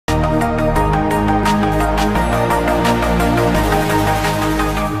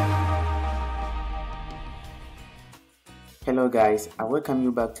guys, I welcome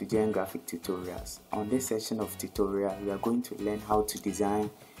you back to graphic tutorials. On this session of tutorial, we are going to learn how to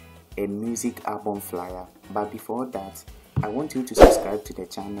design a music album flyer. But before that, I want you to subscribe to the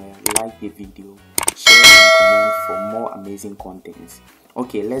channel, like the video, share and comment for more amazing contents.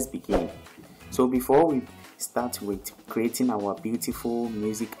 Okay, let's begin. So before we start with creating our beautiful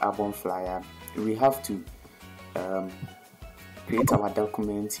music album flyer, we have to create our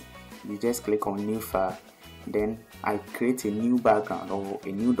document. You just click on new file, then I create a new background or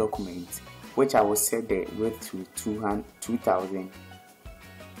a new document, which I will set the width to 2000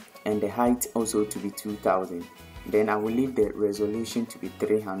 and the height also to be 2000. Then I will leave the resolution to be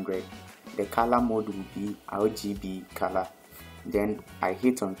 300. The color mode will be RGB color. Then I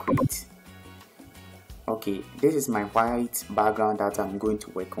hit on create. Okay, this is my white background that I'm going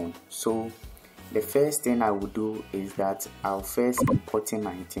to work on. So the first thing I will do is that I'll first import in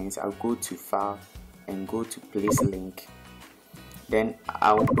my things. I'll go to file and go to place link. Then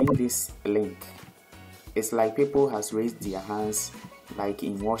I'll bring this link. It's like people has raised their hands like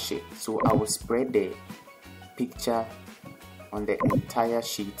in worship. So I will spread the picture on the entire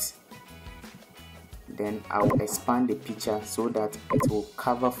sheet. Then I will expand the picture so that it will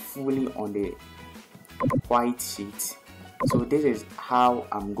cover fully on the white sheet. So this is how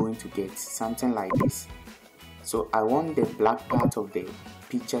I'm going to get something like this. So I want the black part of the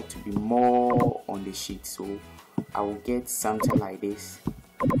picture to be more on the sheet, so I will get something like this.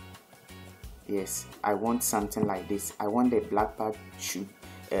 Yes, I want something like this. I want the black part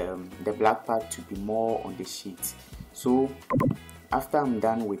to be more on the sheet. So after I'm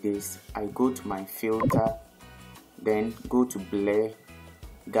done with this, I go to my filter, then go to blur,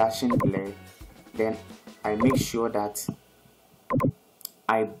 Gaussian blur. Then I make sure that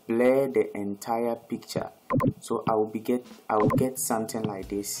I blur the entire picture. So I will get something like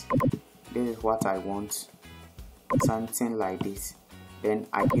this. This is what I want, something like this. Then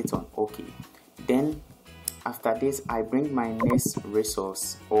I hit on OK. Then after this, I bring my next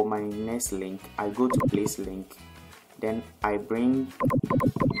resource or my next link. I go to place link. Then I bring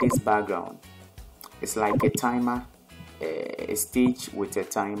this background. It's like a timer, a stage with a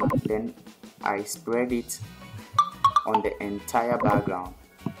timer. Then I spread it on the entire background.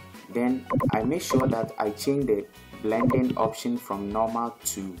 Then I make sure that I change the blending option from normal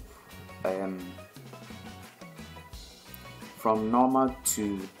to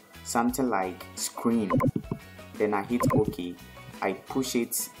something like screen. Then I hit OK. I push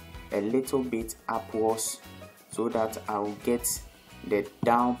it a little bit upwards so that I'll get the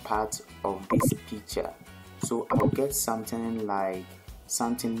down part of this picture. So I'll get something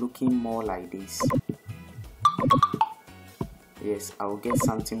looking more like this. Yes, I'll get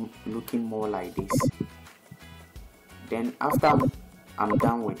something looking more like this. Then after I'm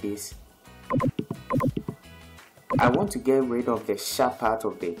done with this, I want to get rid of the sharp part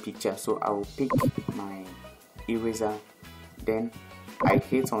of the picture, so I will pick my eraser. Then I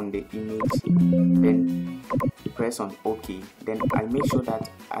hit on the image, then press on OK. Then I make sure that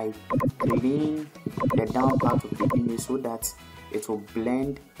I clean the down part of the image so that it will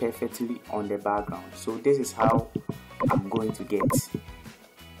blend perfectly on the background. So this is how I'm going to get.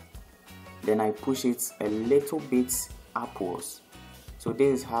 Then I push it a little bit upwards. So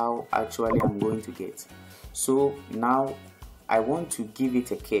this is how actually I'm going to get. So now I want to give it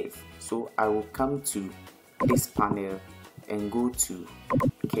a curve. So I will come to this panel and go to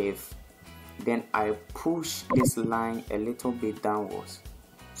curve. Then I push this line a little bit downwards.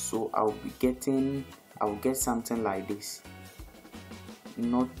 So I'll get something like this.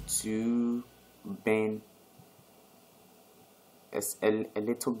 Not too bend. A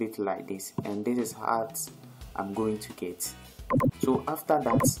little bit like this, and this is how I'm going to get. So after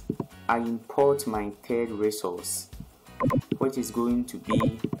that, I import my third resource, which is going to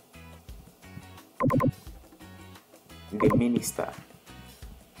be the minister.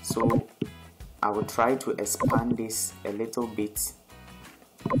 So I will try to expand this a little bit,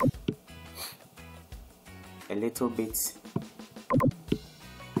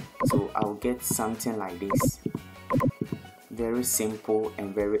 so I'll get something like this. Very simple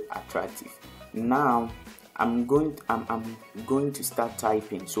and very attractive. Now I'm going to start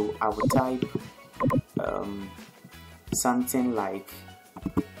typing. So I will type something like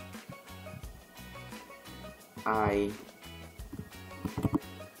I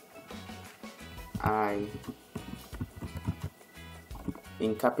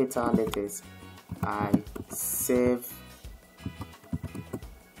in capital letters. I serve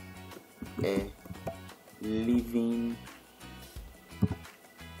a living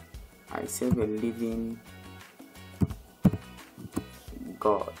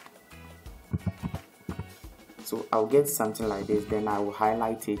God. So I'll get something like this, then I will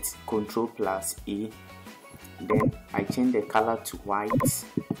highlight it, Ctrl plus A, then I change the color to white,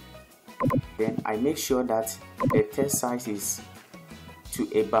 then I make sure that the text size is to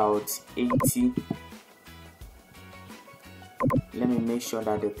about 80. Let me make sure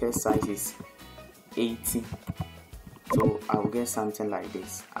that the text size is 80. So I'll get something like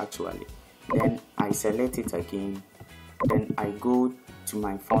this actually. Then I select it again, then I go to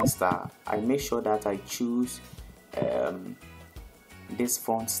my font style. I make sure that I choose this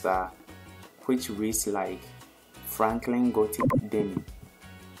font style, which reads like Franklin Gothic Demi.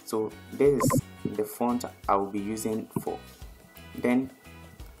 So this is the font I will be using for. Then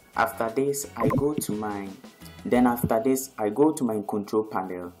after this I go to my control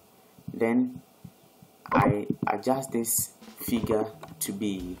panel, then I adjust this figure to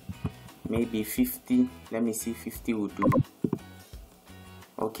be maybe 50. Let me see, 50 will do.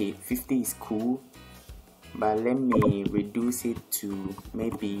 Okay, 50 is cool, but let me reduce it to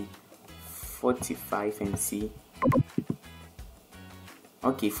maybe 45 and see.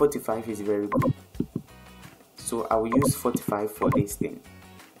 Okay, 45 is very good, so I will use 45 for this thing.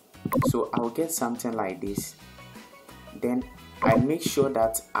 So I will get something like this. Then I make sure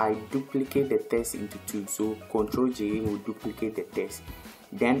that I duplicate the text into two, so Ctrl J will duplicate the text.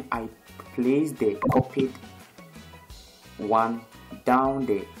 Then I place the copied one down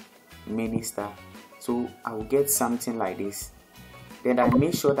the minister, so I will get something like this. Then I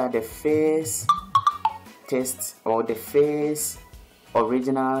make sure that the first text or the first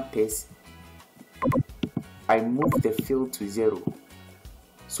original text, I move the fill to 0.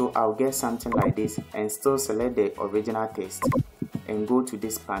 So I'll get something like this, and still select the original text and go to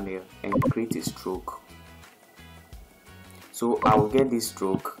this panel and create a stroke. So I'll get this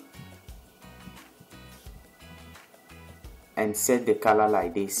stroke and set the color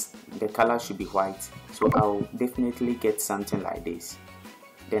like this. The color should be white, so I'll definitely get something like this.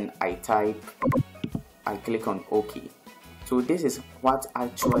 Then I click on OK. So this is what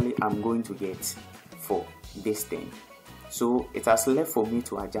actually I'm going to get for this thing. So it has left for me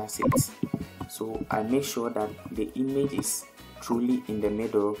to adjust it. So I make sure that the image is truly in the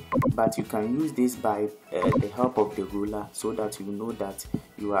middle, but you can use this by the help of the ruler, so that you know that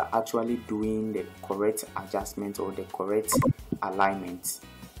you are actually doing the correct adjustment or the correct alignment.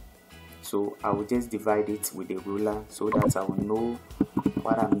 So I will just divide it with the ruler so that I will know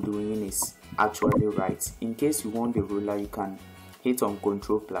what I'm doing is actually right. In case you want the ruler, you can hit on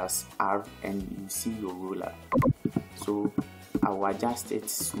Ctrl plus R and you see your ruler. So I will adjust it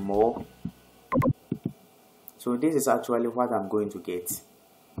small. So this is actually what I'm going to get.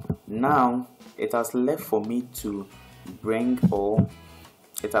 Now it has left for me to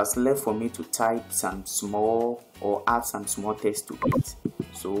type some small or add some small text to it.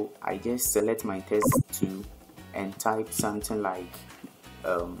 So I just select my text tool and type something like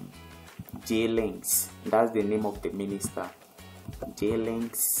J-Links. That's the name of the minister.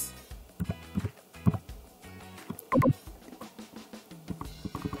 J-Links.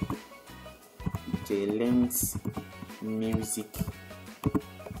 J-Links music.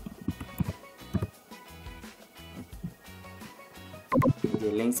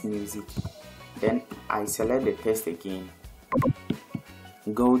 J-Links music. Then I select the text again.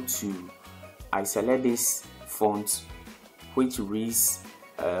 I select this font which reads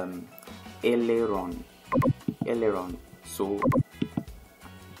Aileron. So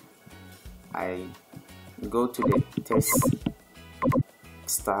I go to the text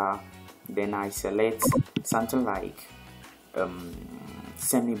star, then I select something like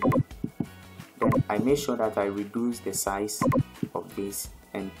semibold. Then I make sure that I reduce the size of this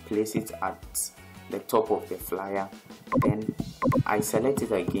and place it at the top of the flyer. Then I select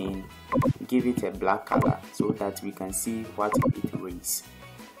it again, give it a black color so that we can see what it reads.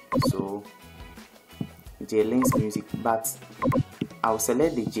 So J-Links music, but I'll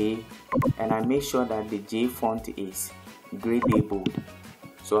select the J and I make sure that the J font is grade bold.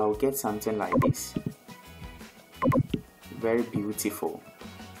 So I'll get something like this. Very beautiful.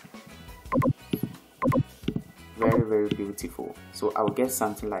 Very, very beautiful. So I'll get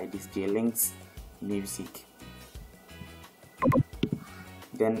something like this, J-Links music.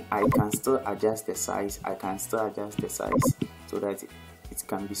 Then I can still adjust the size. So that it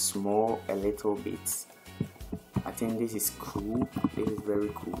can be small a little bit. I think this is cool. This is very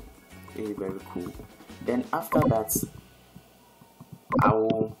cool. Then after that, I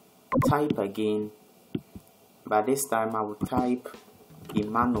will type again, but this time I will type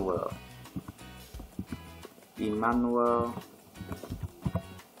Emmanuel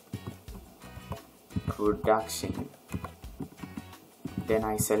production. Then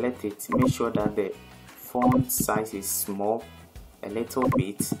I select it, make sure that the font size is small a little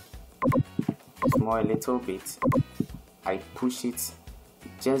bit, I push it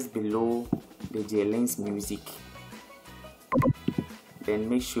just below the JLens music. Then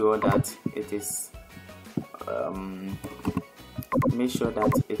make sure that it is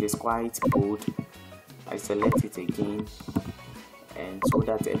quite bold. I select it again, and so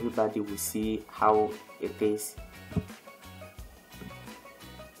that everybody will see how it is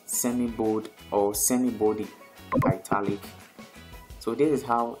semi-bold or semi-body italic. So this is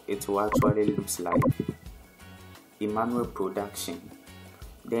how it will actually looks like in manual production.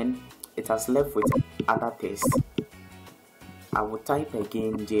 Then it has left with other text. I will type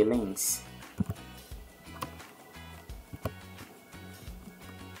again JLens.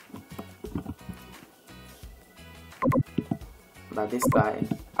 But this time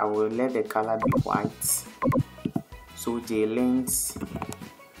I will let the color be white. So JLens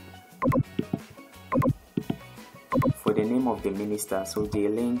for the name of the minister. So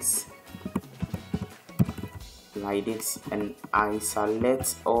JLens like this, and I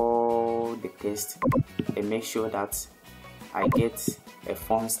select all the text and make sure that I get a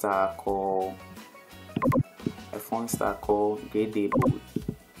font style called Grade A Bold.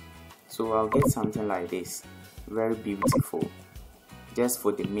 So I'll get something like this, very beautiful, just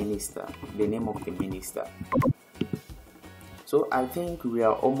for the minister, the name of the minister. So I think we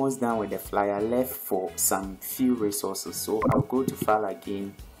are almost done with the flyer, left for some few resources. So I'll go to file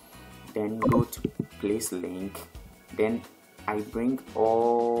again, then go to place link, then I bring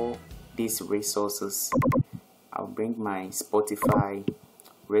all these resources. I'll bring my Spotify,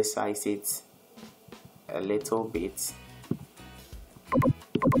 resize it a little bit,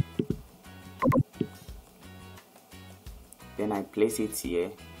 then I place it here,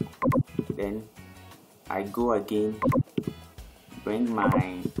 then I go again, bring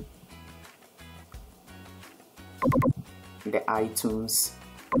the iTunes.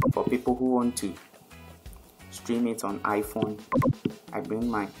 For people who want to stream it on iPhone, I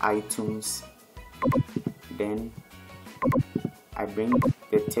bring my iTunes, then I bring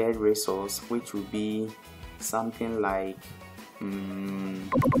the third resource, which will be something like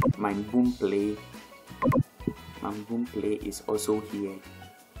my boom play. My boom play is also here.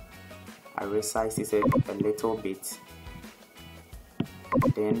 I resize it a little bit,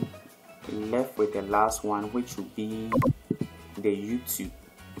 then left with the last one, which will be the YouTube.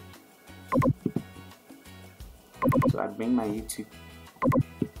 So I bring my YouTube,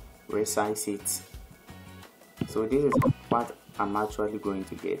 resize it. So this is what I'm actually going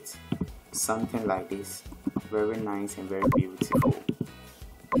to get, something like this, very nice and very beautiful.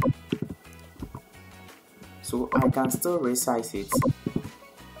 So I can still resize it.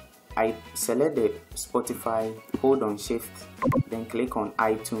 I select the Spotify, hold on shift, then click on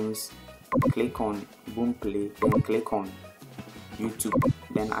iTunes, click on boom play, then click on YouTube.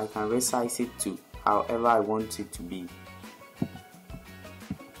 Then I can resize it to however I want it to be.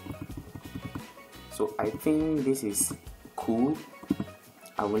 So I think this is cool.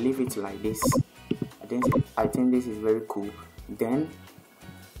 I will leave it like this. I think this is very cool. Then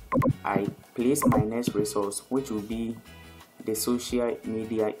I place my next resource, which will be the social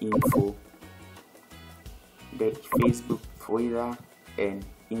media info, the Facebook, Twitter and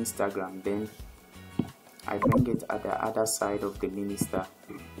Instagram. Then I bring it at the other side of the minister.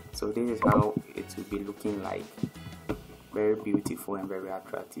 So this is how it will be looking like, very beautiful and very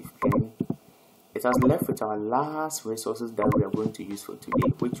attractive. Then it has left with our last resources that we are going to use for today,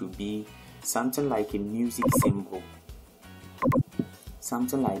 which will be something like a music symbol,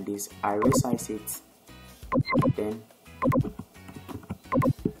 something like this. I resize it, then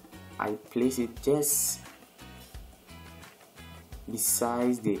I place it just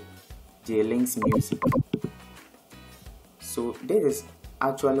beside the JLens music. So this is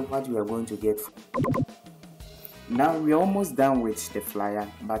actually what we are going to get. Now we are almost done with the flyer,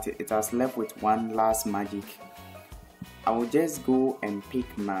 but it has left with one last magic. I will just go and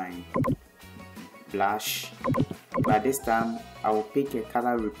pick my blush, but this time I will pick a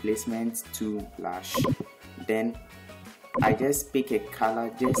color replacement to blush. Then I just pick a color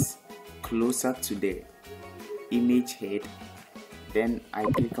just closer to the image head, then I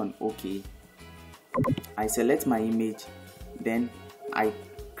click on OK. I select my image, then I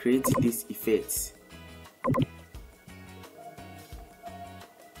create this effect,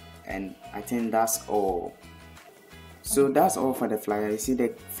 and I think that's all. So that's all for the flyer. You see the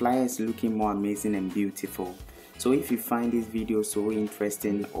flyer is looking more amazing and beautiful. So if you find this video so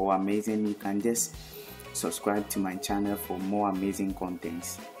interesting or amazing, you can just subscribe to my channel for more amazing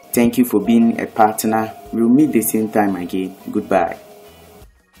contents. Thank you for being a partner. We'll meet the same time again. Goodbye.